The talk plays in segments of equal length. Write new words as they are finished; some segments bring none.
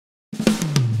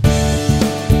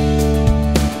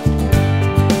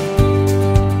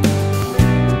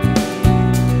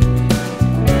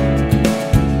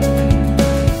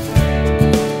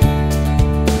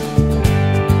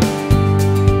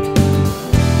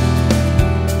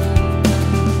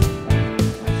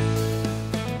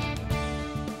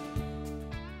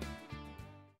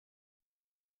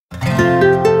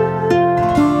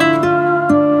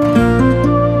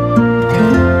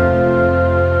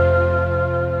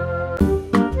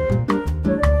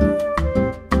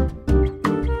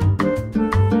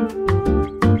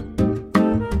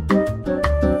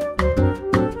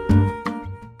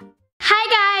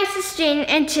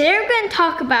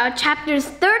talk about chapters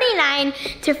 39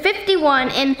 to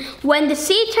 51 in When the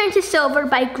Sea Turned to Silver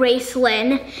by Grace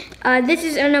Lin. This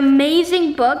is an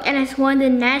amazing book and it's won the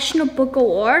National Book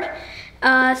Award.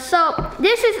 So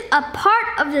this is a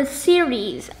part of the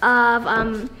series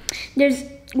of there's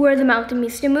Where the Mountain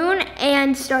Meets the Moon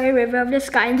and Starry River of the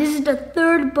Sky. And this is the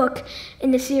third book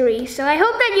in the series. So I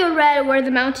hope that you read Where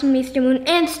the Mountain Meets the Moon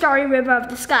and Starry River of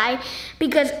the Sky,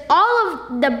 because all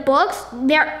of the books,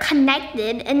 they're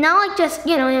connected and not like just,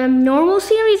 in a normal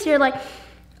series, you're like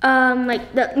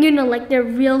they're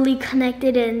really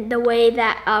connected in the way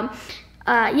that,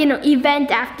 event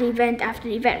after event after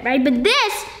event, right? But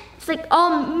this, it's like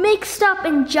all mixed up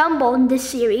and jumbled in this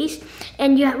series,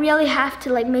 and you really have to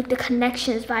like make the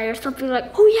connections by yourself. You're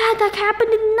like, oh yeah, that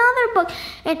happened in another book,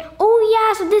 and oh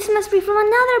yeah, so this must be from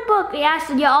another book. Yeah,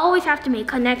 so you always have to make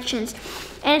connections,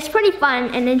 and it's pretty fun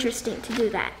and interesting to do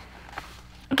that.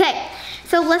 Okay,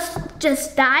 so let's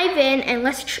just dive in and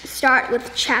let's start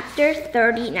with chapter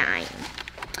 39.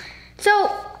 So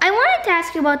I wanted to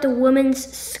ask you about the woman's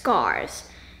scars.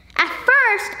 At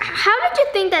first, how did you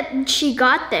think that she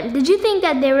got them? Did you think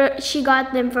that she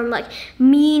got them from like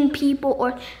mean people,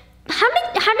 or how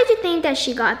did you think that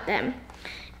she got them?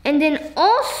 And then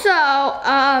also,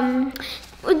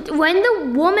 when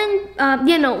the woman,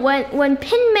 when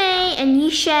Pinmei and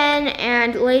Yishen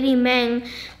and Lady Meng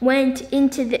went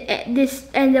into this,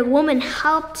 and the woman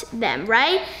helped them,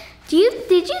 right?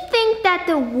 Did you think that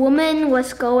the woman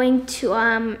was going to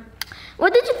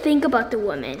what did you think about the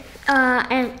woman?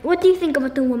 And what do you think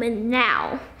about the woman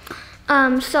now?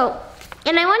 And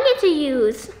I want you to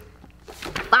use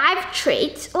 5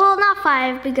 traits. Well, not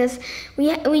 5, because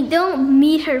we don't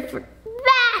meet her for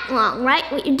that long, right?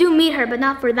 We do meet her, but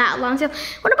not for that long. So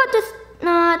what about just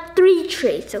 3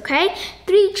 traits, okay?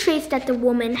 3 traits that the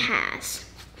woman has.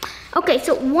 Okay,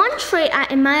 so one trait,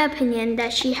 in my opinion,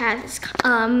 that she has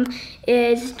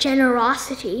is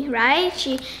generosity, right?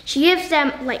 She gives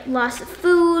them like lots of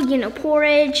food,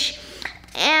 porridge.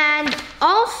 And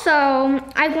also,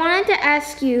 I wanted to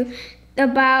ask you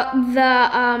about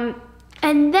the,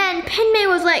 and then Pinmei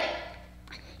was like,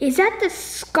 is that the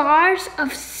scars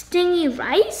of stingy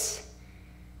rice?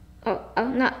 Oh,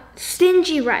 not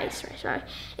stingy rice, right, sorry.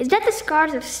 Is that the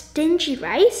scars of stingy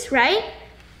rice, right?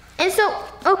 And so,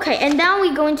 okay, and now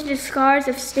we go into the scars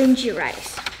of stingy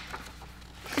rice.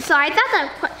 So I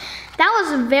thought that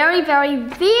was very, very,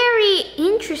 very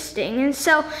interesting. And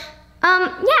so,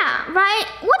 yeah, right?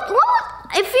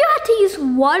 If you had to use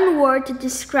one word to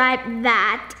describe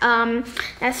that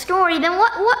that story, then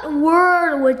what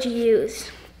word would you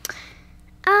use?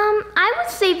 I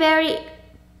would say very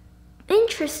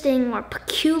interesting or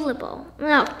peculiar.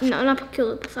 No, not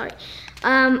peculiar. Sorry.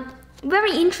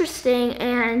 Very interesting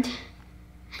and,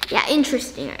 yeah,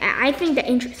 interesting. I think that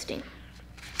interesting.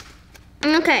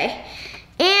 Okay,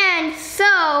 and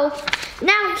so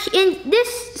now in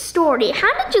this story,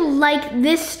 how did you like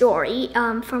this story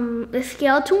from the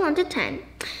scale to 1 to 10?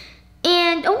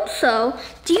 And also,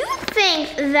 do you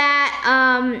think that,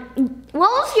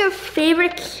 what was your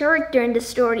favorite character in the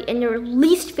story and your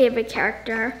least favorite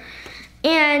character?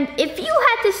 And if you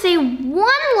had to say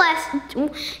one lesson,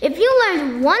 if you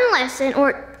learned one lesson,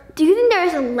 or do you think there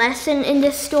is a lesson in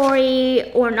this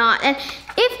story or not? And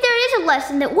if there is a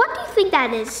lesson, then what do you think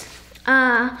that is?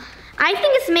 I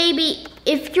think it's maybe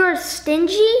if you're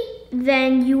stingy,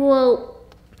 then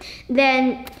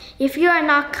if you are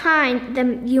not kind,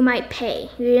 then you might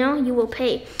pay, you will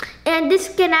pay. And this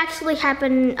can actually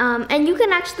happen, and you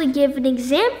can actually give an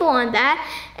example on that.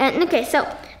 And okay, so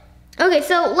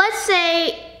let's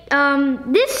say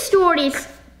this story is,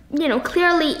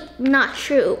 clearly not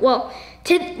true. Well,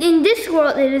 in this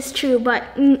world it is true, but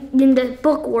in the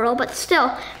book world, but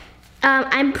still,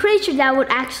 I'm pretty sure that would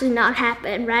actually not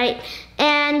happen, right?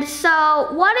 And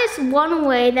so, what is one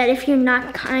way that if you're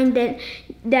not kind,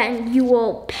 then you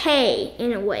will pay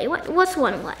in a way? What's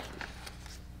one way?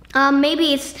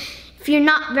 Maybe it's if you're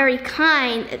not very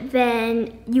kind,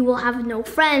 then you will have no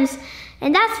friends.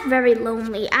 And that's very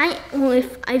lonely.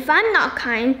 If I'm not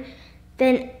kind,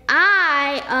 then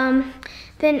I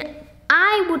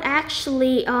would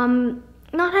actually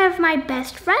not have my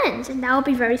best friends, and that would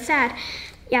be very sad.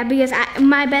 Yeah, because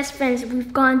my best friends,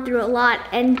 we've gone through a lot,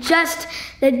 and just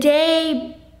the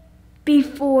day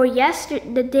before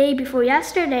yesterday,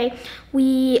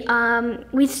 we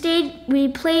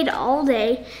played all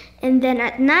day, and then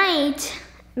at night,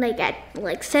 at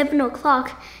 7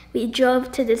 o'clock. We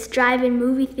drove to this drive-in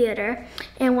movie theater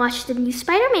and watched the new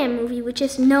Spider-Man movie, which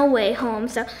is No Way Home.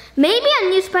 So maybe a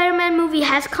new Spider-Man movie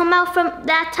has come out from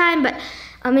that time, but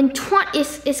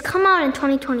it's come out in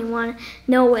 2021.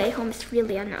 No Way Home is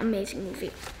really an amazing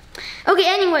movie. Okay,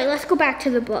 anyway, let's go back to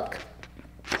the book.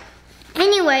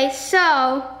 Anyway,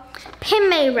 so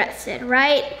Pinmei rested,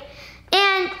 right?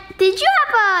 And did you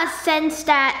have a sense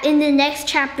that in the next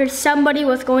chapter somebody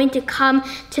was going to come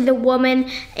to the woman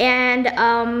and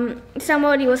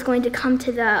somebody was going to come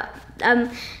to the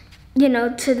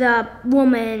to the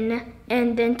woman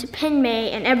and then to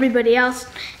Pinmei and everybody else,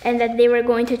 and that they were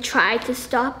going to try to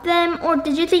stop them? Or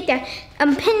did you think that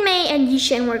Pinmei and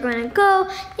Yishen were going to go,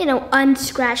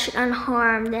 unscratched,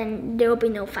 unharmed, and there will be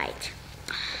no fight?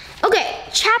 Okay,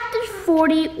 chapter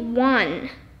 41.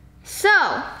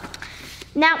 So,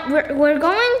 now we're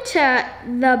going to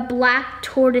the black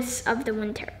tortoise of the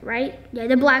winter, right? Yeah,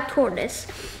 the black tortoise.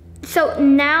 So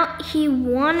now he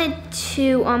wanted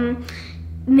to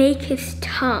make his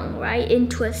tongue, right,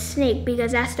 into a snake,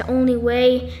 because that's the only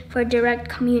way for direct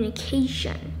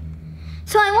communication.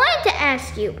 So I wanted to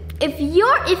ask you, if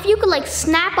you could like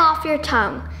snap off your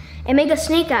tongue and make a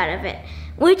snake out of it,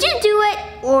 would you do it,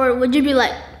 or would you be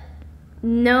like,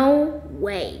 no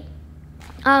way?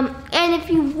 And if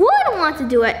you would want to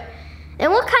do it, then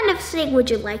what kind of snake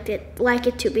would you like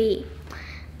it to be?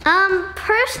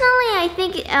 Personally, I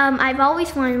think I've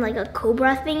always wanted like a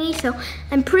cobra thingy, so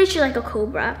I'm pretty sure like a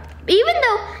cobra. Even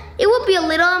though it would be a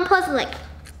little unpleasant,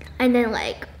 and then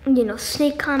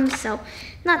snake comes, so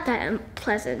not that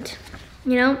unpleasant,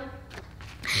 And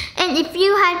if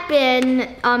you had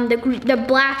been the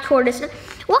black tortoise,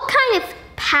 what kind of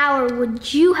power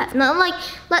would you have? Not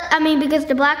because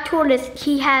the black tortoise,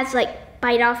 he has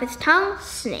bite off his tongue,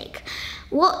 snake.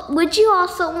 What would you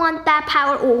also want that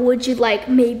power, or would you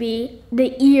maybe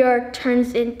the ear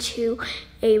turns into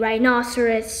a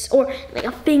rhinoceros, or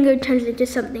a finger turns into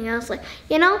something else?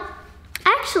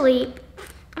 Actually,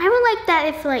 I would like that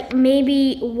if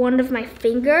maybe one of my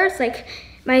fingers,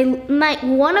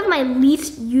 one of my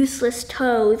least useless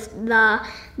toes, the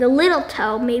little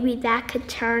toe, maybe that could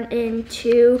turn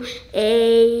into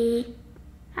a,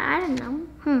 I don't know.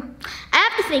 I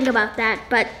have to think about that,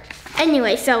 but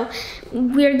anyway, so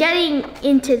we're getting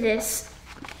into this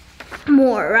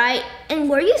more, right? And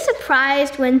were you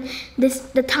surprised when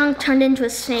the tongue turned into a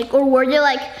snake, or were you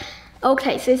like,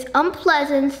 okay, so it's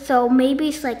unpleasant, so maybe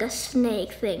it's like a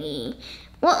snake thingy?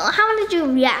 Well, how did you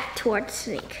react towards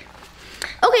snake?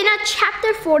 Okay, now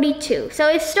chapter 42. So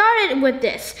it started with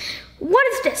this. What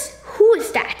is this? Who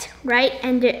is that? Right?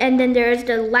 And then there's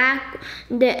there's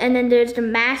the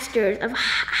masters of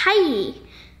Haiyi,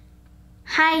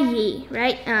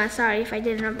 right? Sorry if I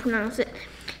didn't pronounce it.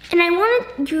 And I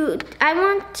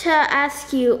want to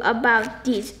ask you about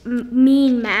these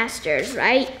mean masters,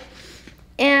 right?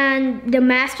 And the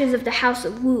masters of the House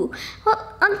of Wu.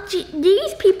 Well,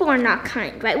 these people are not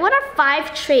kind, right? What are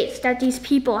 5 traits that these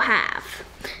people have?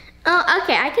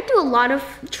 Okay, I could do a lot of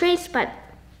traits, but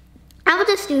I will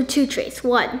just do 2 traits.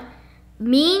 1,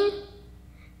 mean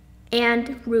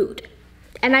and rude.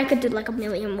 And I could do like a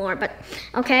million more, but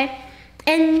okay.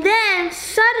 And then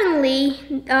suddenly,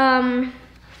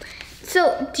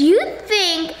 so do you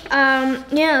think,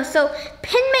 so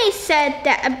Pinmei said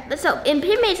that, so in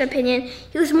Pinmei's opinion,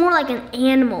 he was more like an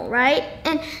animal, right?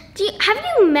 And have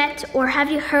you met or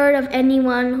have you heard of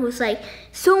anyone who's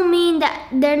so mean that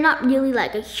they're not really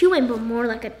like a human, but more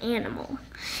like an animal?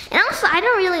 And also, I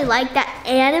don't really like that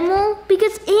animal,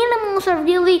 because animals are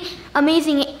really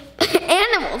amazing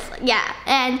animals, yeah,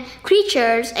 and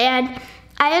creatures, and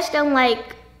I just don't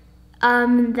like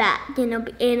that,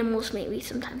 animals maybe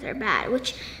sometimes are bad,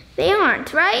 which they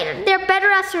aren't, right? They're better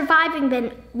at surviving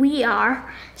than we are.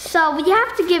 So we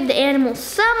have to give the animals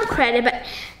some credit, but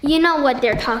you know what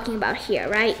they're talking about here,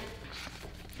 right?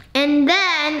 And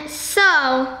then,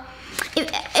 so,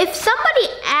 if somebody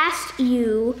asked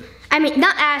you,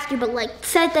 not asked you, but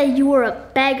said that you were a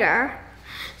beggar,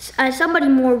 somebody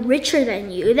more richer than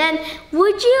you, then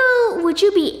would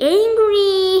you be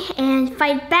angry and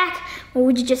fight back, or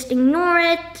would you just ignore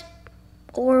it,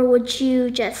 or would you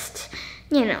just,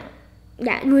 would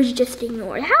you just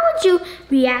ignore it? How would you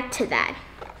react to that?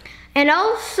 And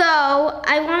also,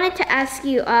 I wanted to ask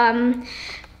you,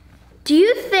 do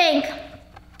you think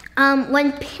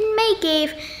when Pinmei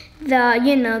gave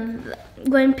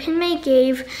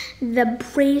the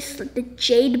bracelet, the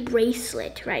jade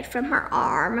bracelet, right, from her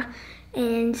arm,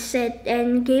 and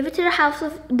gave it to the House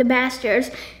of the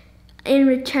Masters, in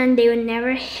return they would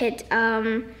never hit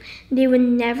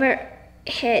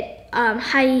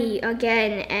Haiyi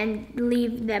again and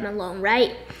leave them alone,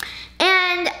 right?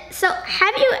 And so,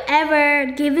 have you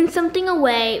ever given something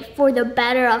away for the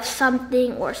better of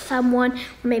something or someone,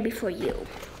 or maybe for you?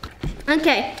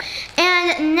 Okay,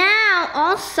 and now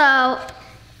also,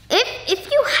 if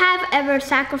you have ever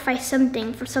sacrificed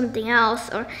something for something else,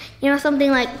 or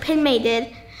something like Pinmay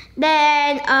did,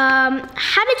 then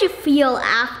how did you feel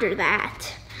after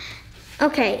that?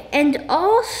 Okay, and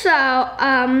also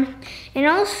I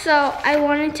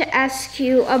wanted to ask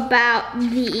you about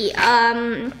the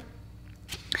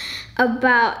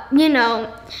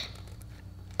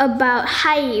about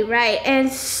Hai, right?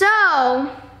 And so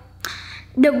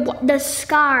the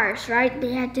scars, right?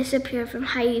 They had disappeared from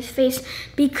Hai's face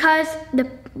because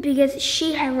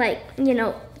she had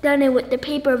done it with the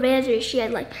paper of answers. She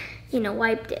had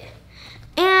wiped it,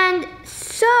 and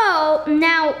so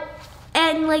now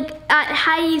at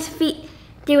Hai's feet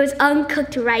there was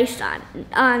uncooked rice right,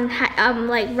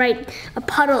 a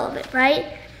puddle of it, right?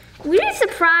 Were you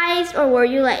surprised, or were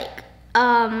you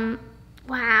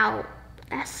wow,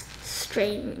 that's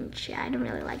strange? Yeah, I don't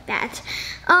really like that.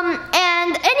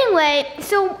 And anyway,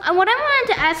 so what I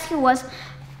wanted to ask you was,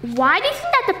 why do you think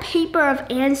that the paper of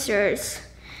answers,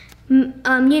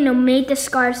 made the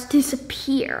scars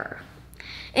disappear?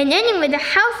 And anyway, the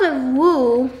House of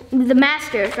Wu, the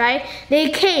masters, right? They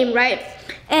came, right?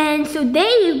 And so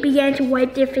they began to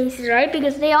wipe their faces, right?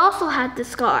 Because they also had the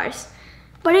scars,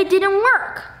 but it didn't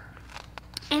work.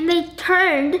 And they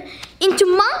turned into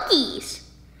monkeys.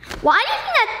 Why do you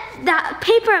think that the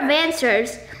paper of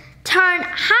answers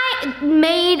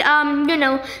made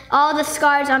all the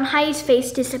scars on Hai's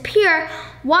face disappear,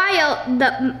 while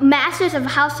the masters of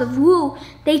House of Wu,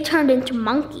 they turned into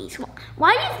monkeys?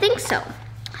 Why do you think so?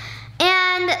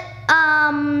 And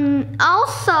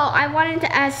also I wanted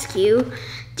to ask you,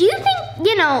 do you think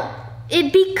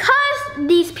because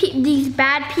these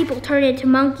bad people turned into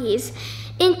monkeys,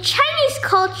 in Chinese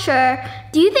culture,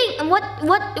 do you think what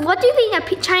do you think that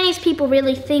Chinese people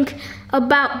really think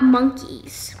about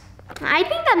monkeys? I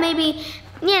think that maybe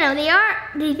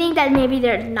they think that maybe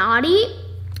they're naughty.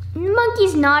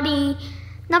 Monkeys naughty?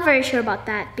 Not very sure about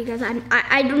that, because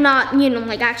I do not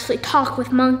actually talk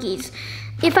with monkeys.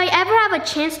 If I ever have a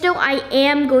chance though, I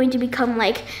am going to become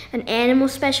an animal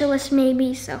specialist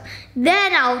maybe, so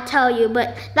then I'll tell you,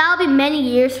 but that'll be many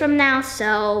years from now,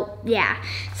 so yeah.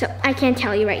 So I can't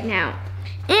tell you right now.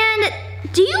 And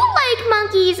do you like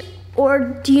monkeys, or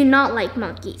do you not like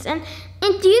monkeys? And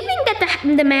do you think that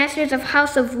the masters of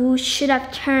House of Wu should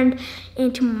have turned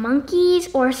into monkeys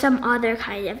or some other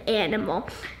kind of animal?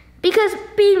 Because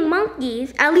being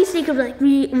monkeys, at least they could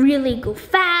really go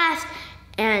fast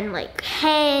and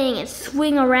hang and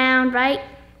swing around, right?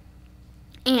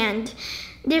 And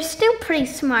they're still pretty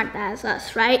smart as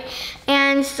us, right?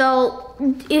 And so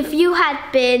if you had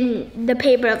been the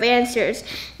paper of answers,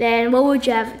 then what would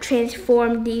you have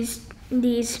transformed these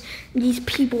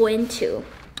people into?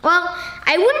 Well,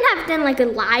 I wouldn't have done a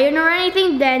lion or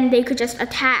anything, then they could just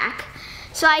attack.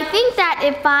 So I think that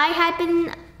if I had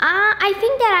been, I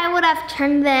think that I would have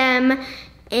turned them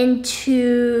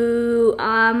into,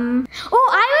 I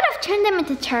would have turned them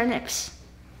into turnips.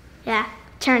 Yeah,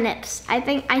 turnips. I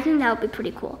think that would be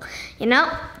pretty cool, And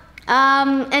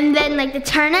then the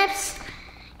turnips,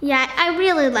 yeah, I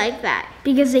really like that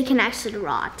because they can actually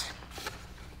rot.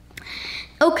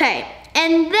 Okay,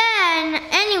 and then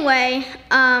anyway,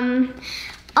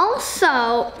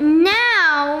 also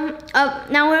now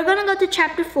we're gonna go to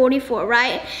chapter 44,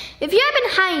 right? If you have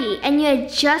been Hai and you had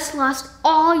just lost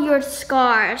all your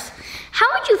scars, how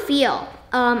would you feel?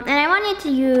 And I want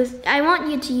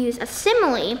you to use a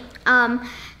simile.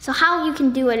 So how you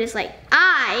can do it is so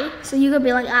you could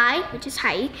be I, which is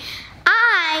Hai.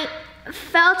 I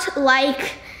felt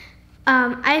like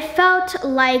a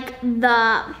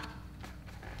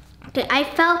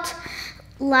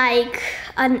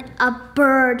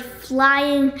bird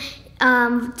flying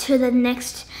to the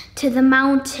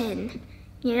mountain.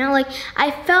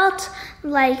 I felt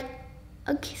like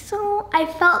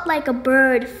a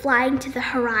bird flying to the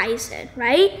horizon,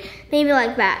 right? Maybe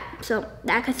like that. So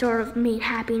that could sort of mean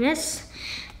happiness.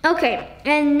 Okay,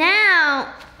 and now,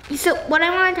 so what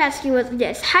I wanted to ask you was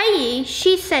this. Hai,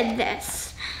 she said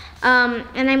this.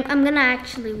 And I'm gonna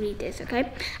actually read this,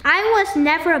 okay? I was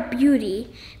never a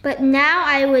beauty, but now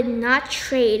I would not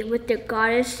trade with the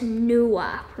goddess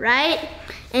Nuwa, right?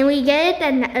 And we get it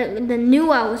that the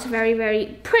Nuwa was very,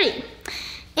 very pretty.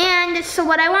 And so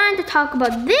what I wanted to talk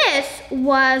about this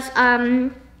was,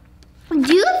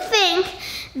 do you think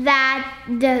that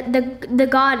the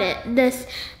goddess,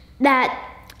 that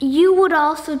you would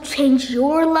also change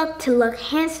your look to look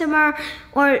handsomer,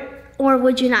 or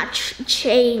would you not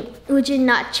change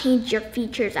your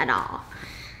features at all?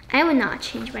 I would not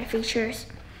change my features.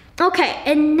 Okay,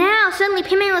 and now suddenly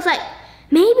Pinmay was like,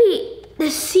 maybe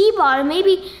the sea bottom,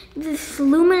 maybe this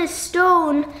luminous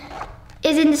stone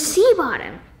is in the sea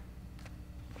bottom.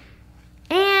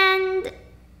 And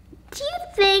do you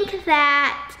think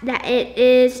that it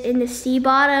is in the sea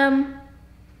bottom?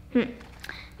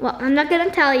 Well, I'm not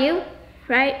gonna tell you,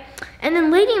 right? And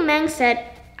then Lady Meng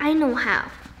said, I know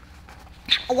how.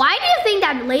 Why do you think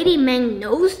that Lady Meng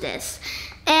knows this?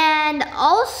 And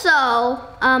also,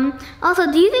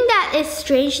 do you think that it's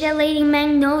strange that Lady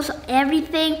Meng knows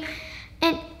everything?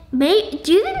 And do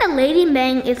you think that Lady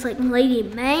Meng is like Lady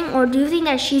Meng, or do you think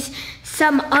that she's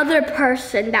some other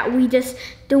person that we just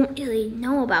don't really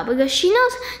know about? Because she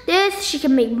knows this, she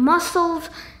can make mussels,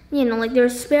 you know, like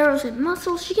there's sparrows and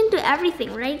mussels, she can do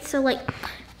everything, right? So like,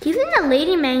 do you think that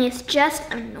Lady Meng is just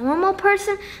a normal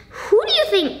person? Who do you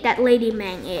think that Lady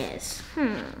Meng is?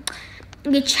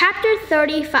 Okay, chapter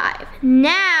 35.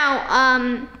 Now,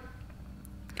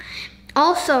 I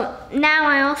also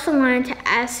wanted to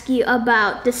ask you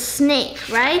about the snake,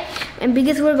 right? And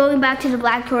because we're going back to the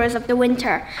Black Tourist of the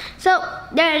Winter. So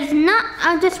there's not,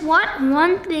 just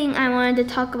one thing I wanted to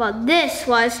talk about this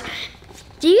was,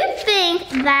 do you think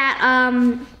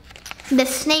that the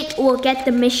snake will get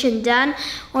the mission done?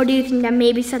 Or do you think that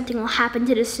maybe something will happen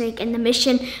to the snake and the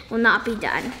mission will not be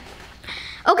done?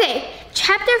 Okay,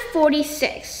 chapter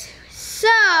 46. So,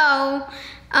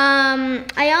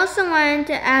 I also wanted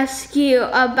to ask you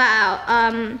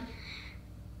about,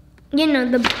 you know,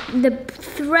 the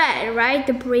thread, right?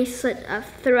 The bracelet of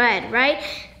thread, right?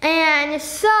 And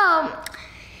so,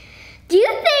 do you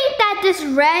think that this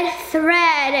red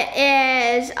thread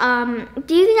is,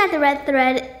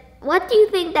 what do you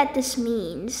think that this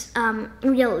means,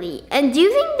 really? And do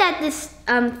you think that this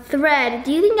thread,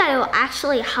 do you think that it will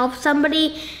actually help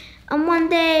somebody one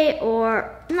day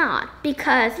or not?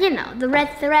 Because, you know, the red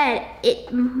thread,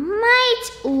 it might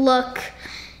look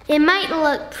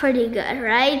pretty good,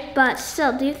 right? But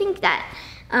still, do you think that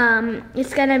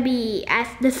it's gonna be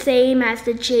the same as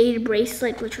the jade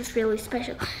bracelet, which was really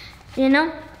special, you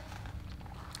know?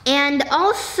 And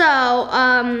also,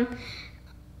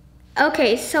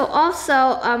 okay, so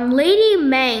also, Lady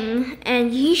Meng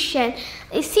and Yishen,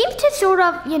 they seem to sort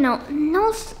of, you know,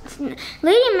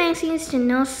 Lady Meng seems to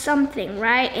know something,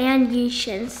 right? And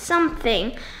Yishen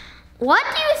something. What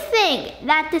do you think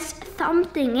that this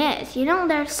something is? You know,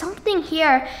 there's something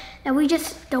here that we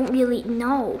just don't really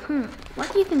know.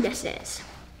 What do you think this is?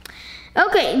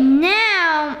 Okay,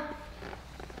 now,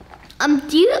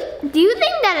 do you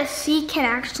think that a sea can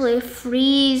actually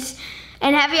freeze?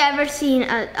 And have you ever seen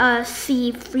a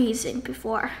sea freezing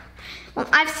before? Well,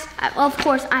 of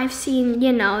course, I've seen,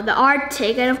 you know, the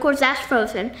Arctic, and of course that's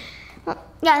frozen. Well,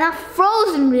 yeah, not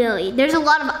frozen really. There's a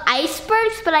lot of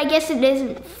icebergs, but I guess it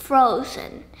isn't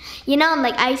frozen. You know,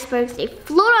 like icebergs, they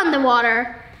float on the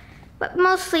water, but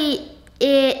mostly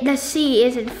the sea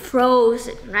isn't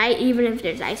frozen, right? Even if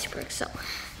there's icebergs. So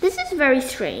this is very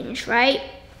strange, right?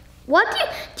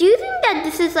 Do you think that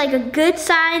this is like a good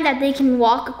sign that they can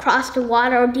walk across the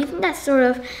water, or do you think that's sort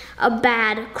of a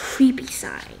bad, creepy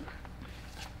sign?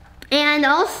 And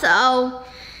also,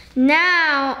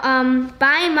 now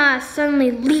Bai Ma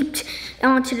suddenly leaped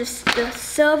onto the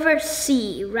silver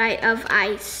sea, right, of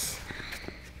ice.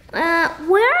 Where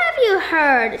have you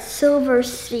heard Silver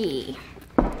Sea?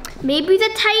 Maybe the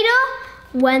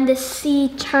title, When the Sea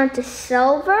Turned to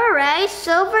Silver, right?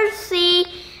 Silver Sea.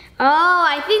 Oh,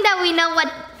 I think that we know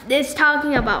what this is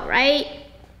talking about, right?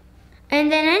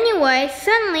 And then anyway,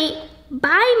 suddenly,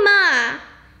 Bai Ma,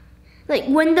 like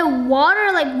when the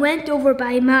water like went over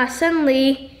Bai Ma,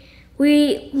 suddenly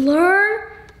we learn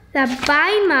that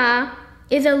Bai Ma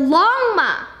is a long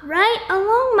ma, right? A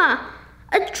long ma,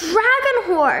 a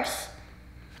dragon horse,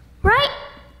 right?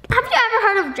 Have you ever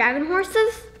heard of dragon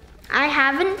horses? I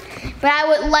haven't, but I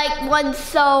would like one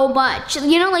so much.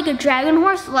 You know, like a dragon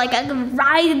horse, like I could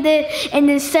ride it, and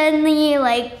then suddenly,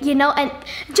 like, you know, and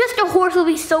just a horse would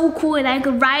be so cool, and I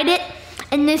could ride it,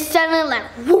 and then suddenly, like,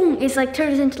 boom, it's like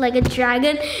turns into like a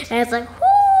dragon, and it's like,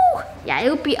 whoo! Yeah, it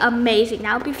would be amazing.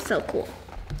 That would be so cool,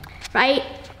 right?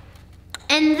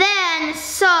 And then,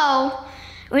 so,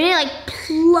 when it like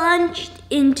plunged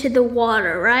into the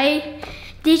water, right?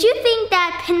 Did you think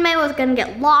that Pinmei was gonna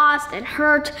get lost and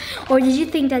hurt, or did you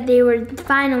think that they were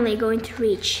finally going to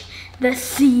reach the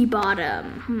sea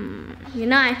bottom? You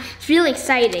know, it's really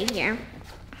exciting here.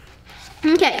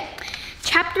 Okay,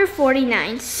 chapter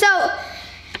 49. So,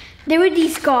 there were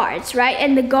these guards, right?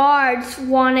 And the guards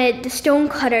wanted the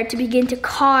stonecutter to begin to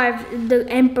carve the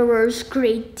emperor's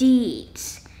great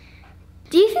deeds.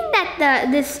 Do you think that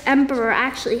this emperor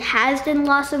actually has done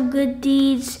lots of good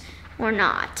deeds or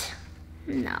not?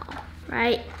 No,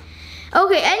 right?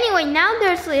 Okay, anyway, now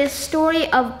there's a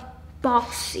story of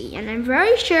Boxy, and I'm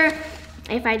very sorry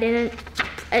if I didn't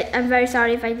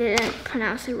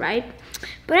pronounce it right.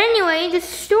 But anyway, the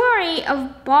story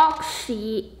of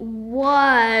Boxy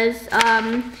was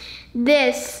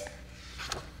this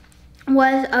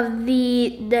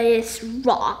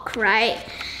rock, right?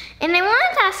 And I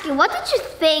wanted to ask you, what did you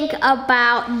think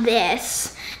about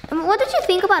this? What did you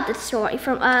think about the story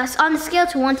from us on a scale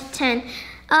to 1 to 10?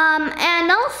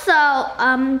 And also,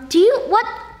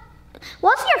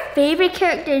 what's your favorite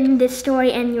character in this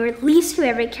story and your least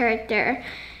favorite character?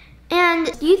 And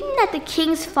do you think that the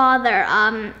king's father,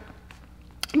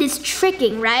 this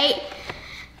tricking, right?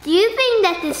 Do you think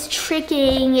that this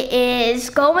tricking is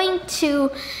going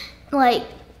to, like,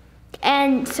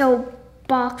 and so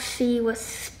Boxy was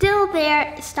still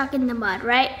there, stuck in the mud,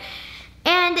 right?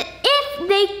 And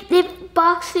if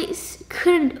Boxy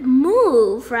couldn't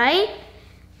move, right?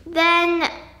 Then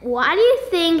why do you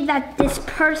think that this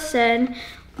person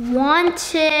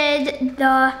wanted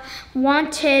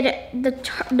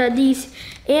these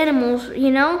animals, you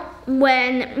know,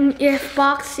 when if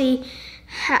Boxy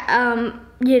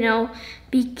you know,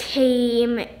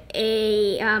 became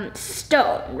a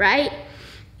stone, right?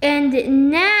 And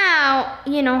now,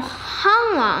 you know,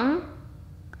 Hanglong,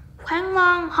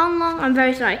 I'm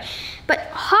very sorry, but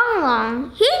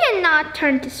Hanglong, he did not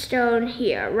turn to stone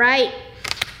here, right?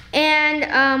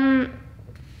 And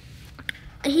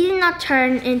he did not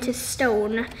turn into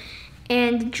stone,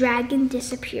 and the dragon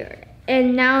disappeared.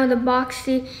 And now the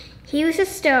Boxy, he was a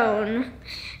stone,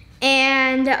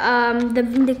 and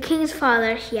the king's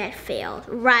father, he had failed,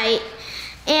 right?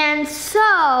 And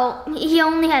so he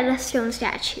only had a stone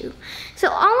statue. So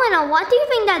all in all, what do you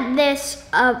think that this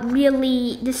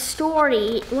this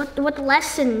story, what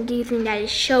lesson do you think that it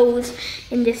shows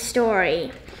in this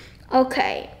story?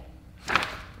 Okay.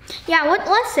 Yeah, what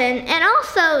lesson? And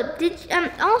also, do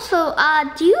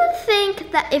you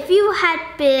think that if you had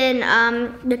been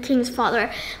the king's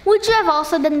father, would you have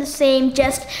also done the same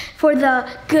just for the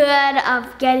good of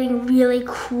getting really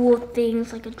cool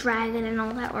things like a dragon and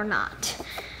all that, or not?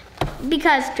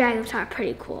 Because dragons are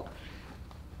pretty cool.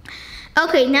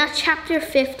 Okay, now chapter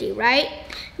 50, right?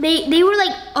 They were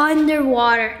like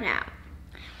underwater now.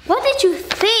 What did you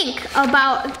think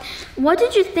about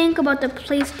the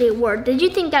place they were? Did you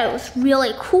think that it was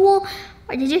really cool,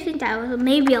 or did you think that it was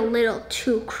maybe a little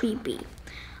too creepy?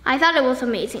 I thought it was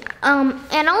amazing.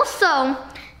 And also,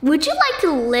 would you like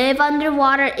to live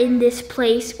underwater in this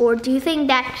place, or do you think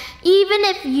that even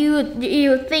if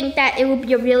you think that it would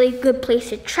be a really good place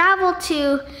to travel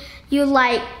to, you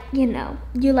like the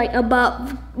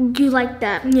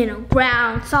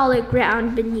ground, solid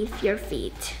ground beneath your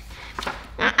feet?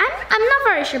 I'm not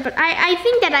very sure, but I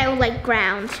think that I would like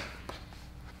ground.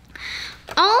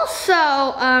 Also,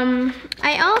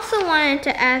 I also wanted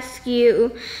to ask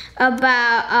you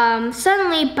about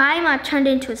suddenly Baima turned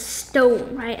into a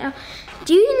stone, right?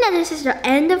 Do you think that this is the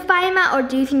end of Baima, or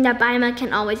do you think that Baima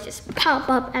can always just pop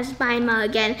up as Baima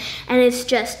again, and it's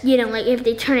just, you know, like if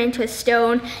they turn into a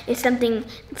stone, it's something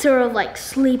sort of like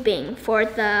sleeping for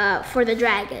the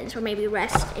dragons, or maybe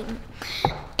resting?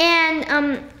 And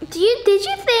do you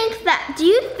think that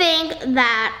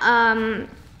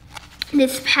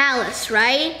this palace,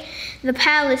 right? The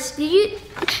palace. Do you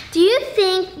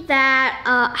think that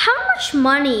how much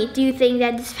money do you think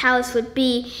that this palace would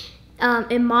be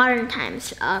in modern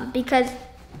times? Because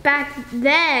back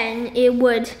then it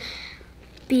would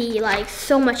be like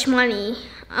so much money.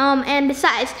 And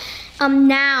besides,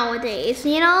 nowadays,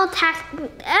 you know,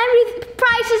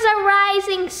 prices are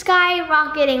rising,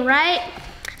 skyrocketing, right?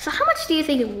 So how much do you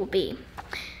think it will be?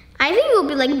 I think it will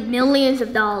be like millions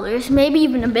of dollars, maybe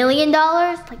even $1 billion,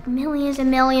 like millions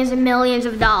and millions and millions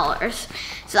of dollars.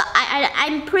 So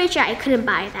I'm pretty sure I couldn't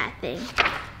buy that thing.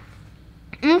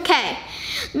 Okay,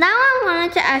 now I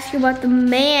wanted to ask you about the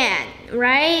man,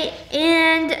 right?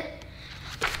 And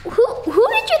who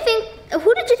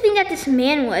did you think that this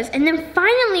man was? And then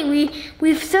finally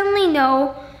we suddenly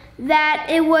know that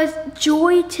it was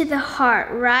Joy to the Heart,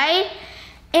 right?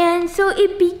 And so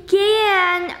it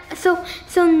began, so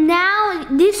now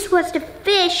this was the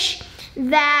fish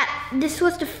that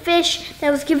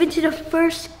was given to the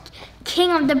first king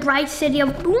of the bright city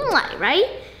of Moonlight, right?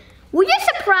 Were you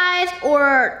surprised,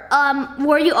 or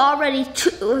were you already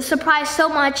surprised so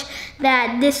much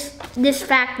that this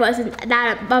fact wasn't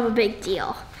that of a big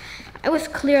deal? I was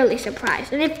clearly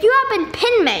surprised. And if you have been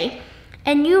Pinmei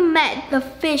and you met the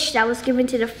fish that was given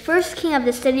to the first king of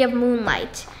the city of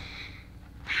Moonlight,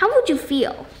 how would you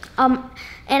feel? And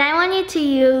I want you to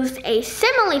use a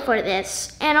simile for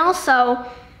this. And also,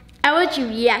 how would you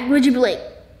react? Would you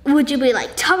be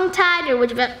like tongue-tied, or would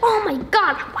you be like, oh my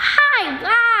God, hi,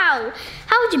 wow?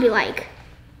 How would you be like?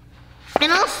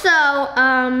 And also,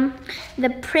 the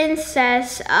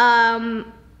princess,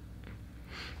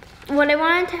 what I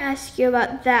wanted to ask you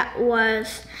about that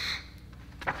was,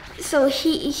 so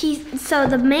so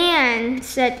the man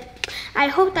said, I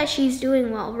hope that she's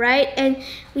doing well, right? And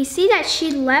we see that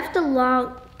she left a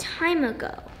long time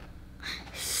ago.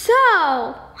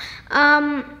 So,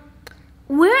 who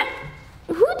do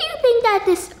you think that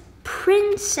this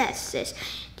princess is?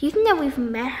 Do you think that we've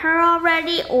met her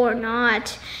already or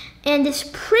not? And this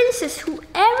princess,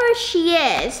 whoever she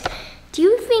is, do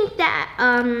you think that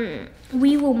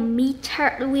we will meet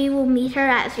her? We will meet her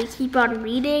as we keep on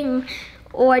reading,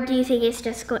 or do you think it's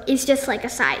just like a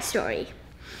side story?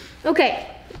 Okay.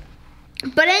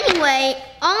 But anyway,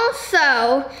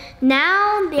 also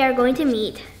now they are going to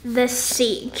meet the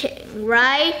Sea King,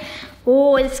 right?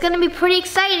 Oh, it's gonna be pretty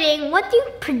exciting. What do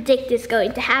you predict is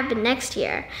going to happen next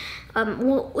year?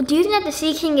 Do you think that the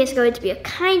Sea King is going to be a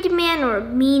kind man or a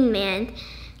mean man?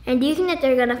 And do you think that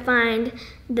they're gonna find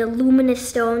the luminous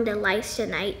stone that lights the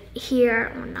night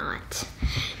here or not?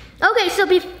 Okay, so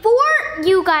before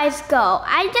you guys go,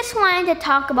 I just wanted to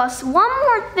talk about one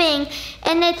more thing,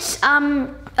 and it's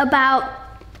about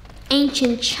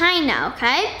ancient China,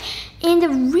 okay? And the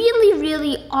really,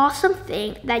 really awesome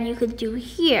thing that you could do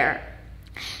here.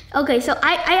 Okay, so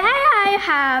I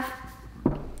have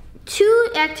 2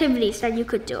 activities that you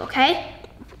could do, okay?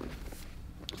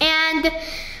 And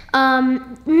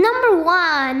number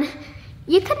 1,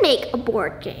 you could make a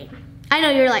board game. I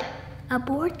know you're like, a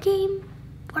board game?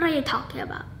 What are you talking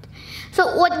about?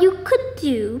 So what you could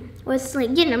do was,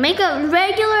 like, make a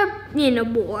regular,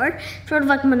 board, sort of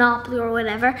like Monopoly or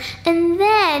whatever, and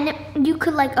then you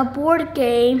could, like, a board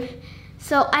game.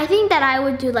 So I think that I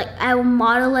will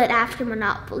model it after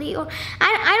Monopoly, or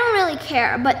I don't really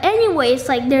care. But anyways,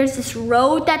 like, there's this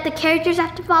road that the characters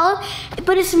have to follow,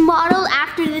 but it's modeled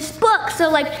after this book.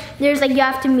 So like, there's like, you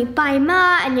have to meet Bai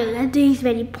Ma, and you get these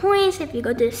many points. If you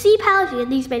go to the Sea Palace, you get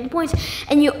these many points,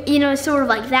 and you know, sort of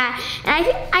like that. And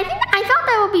I thought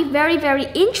that would be very, very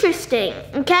interesting.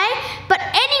 Okay, but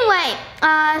anyway,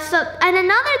 and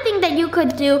another thing that you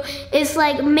could do is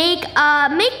like make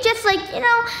just like,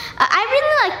 I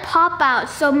really like pop out,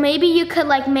 so maybe you could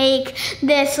like make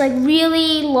this like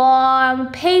really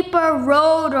long paper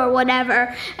road or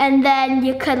whatever, and then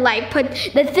you could like put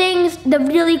the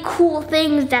really cool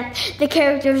things that the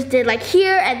characters did, like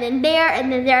here and then there,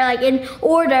 and then they're like in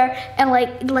order, and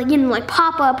like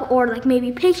pop up, or like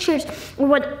maybe pictures or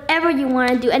whatever you want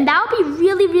to do, and that would be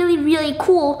really, really, really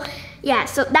cool. Yeah,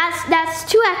 so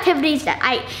that's 2 activities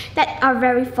that are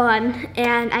very fun,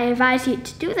 and I advise you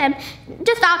to do them.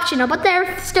 Just optional, but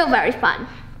they're still very fun.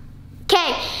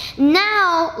 Okay,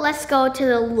 now let's go to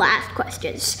the last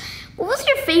questions. What was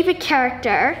your favorite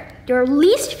character? Your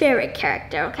least favorite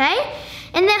character, okay?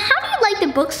 And then how do you like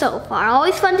the book so far?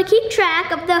 Always fun to keep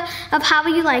track of how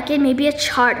you like it. Maybe a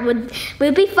chart would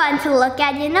be fun to look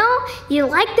at, You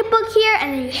like the book here,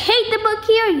 and then you hate the book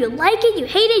here. You like it, you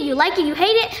hate it, you like it, you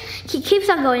hate it. It keeps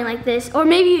on going like this. Or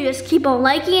maybe you just keep on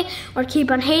liking it or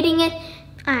keep on hating it.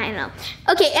 I don't know.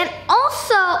 Okay, and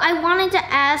also I wanted to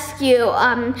ask you,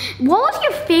 what was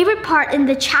your favorite part in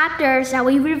the chapters that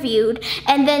we reviewed,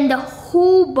 and then the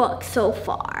whole book so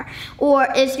far? Or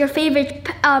is your favorite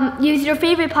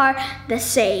part the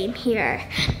same here?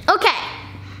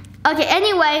 Okay,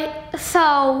 anyway,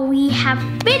 so we have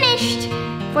finished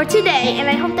for today, and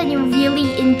I hope that you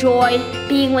really enjoyed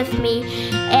being with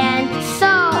me. And so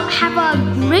have a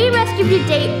great rest of your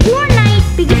day or night,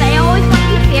 because I always want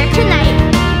you to be here tonight.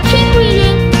 Keep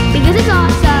reading because it's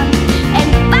awesome.